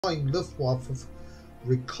Luftwaffe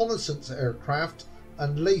reconnaissance aircraft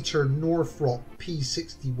and later Northrop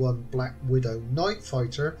P-61 Black Widow night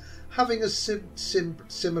fighter having a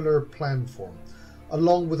similar planform,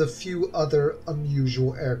 along with a few other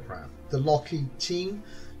unusual aircraft. The Lockheed team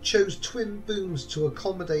chose twin booms to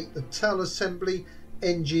accommodate the tail assembly,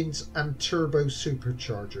 engines and turbo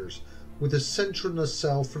superchargers, with a central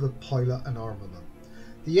nacelle for the pilot and armament.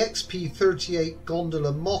 The XP-38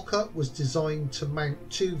 gondola mock-up was designed to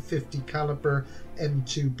mount two 50 caliber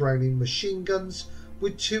M2 Browning machine guns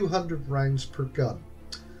with 200 rounds per gun,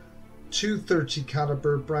 two 30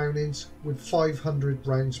 caliber Brownings with 500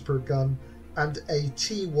 rounds per gun, and a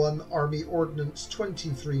T1 Army Ordnance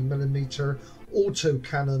 23mm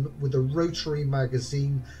autocannon with a rotary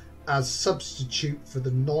magazine as substitute for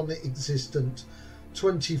the non-existent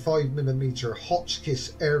 25mm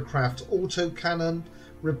Hotchkiss aircraft autocannon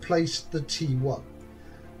replaced the T1.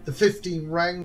 The 15 round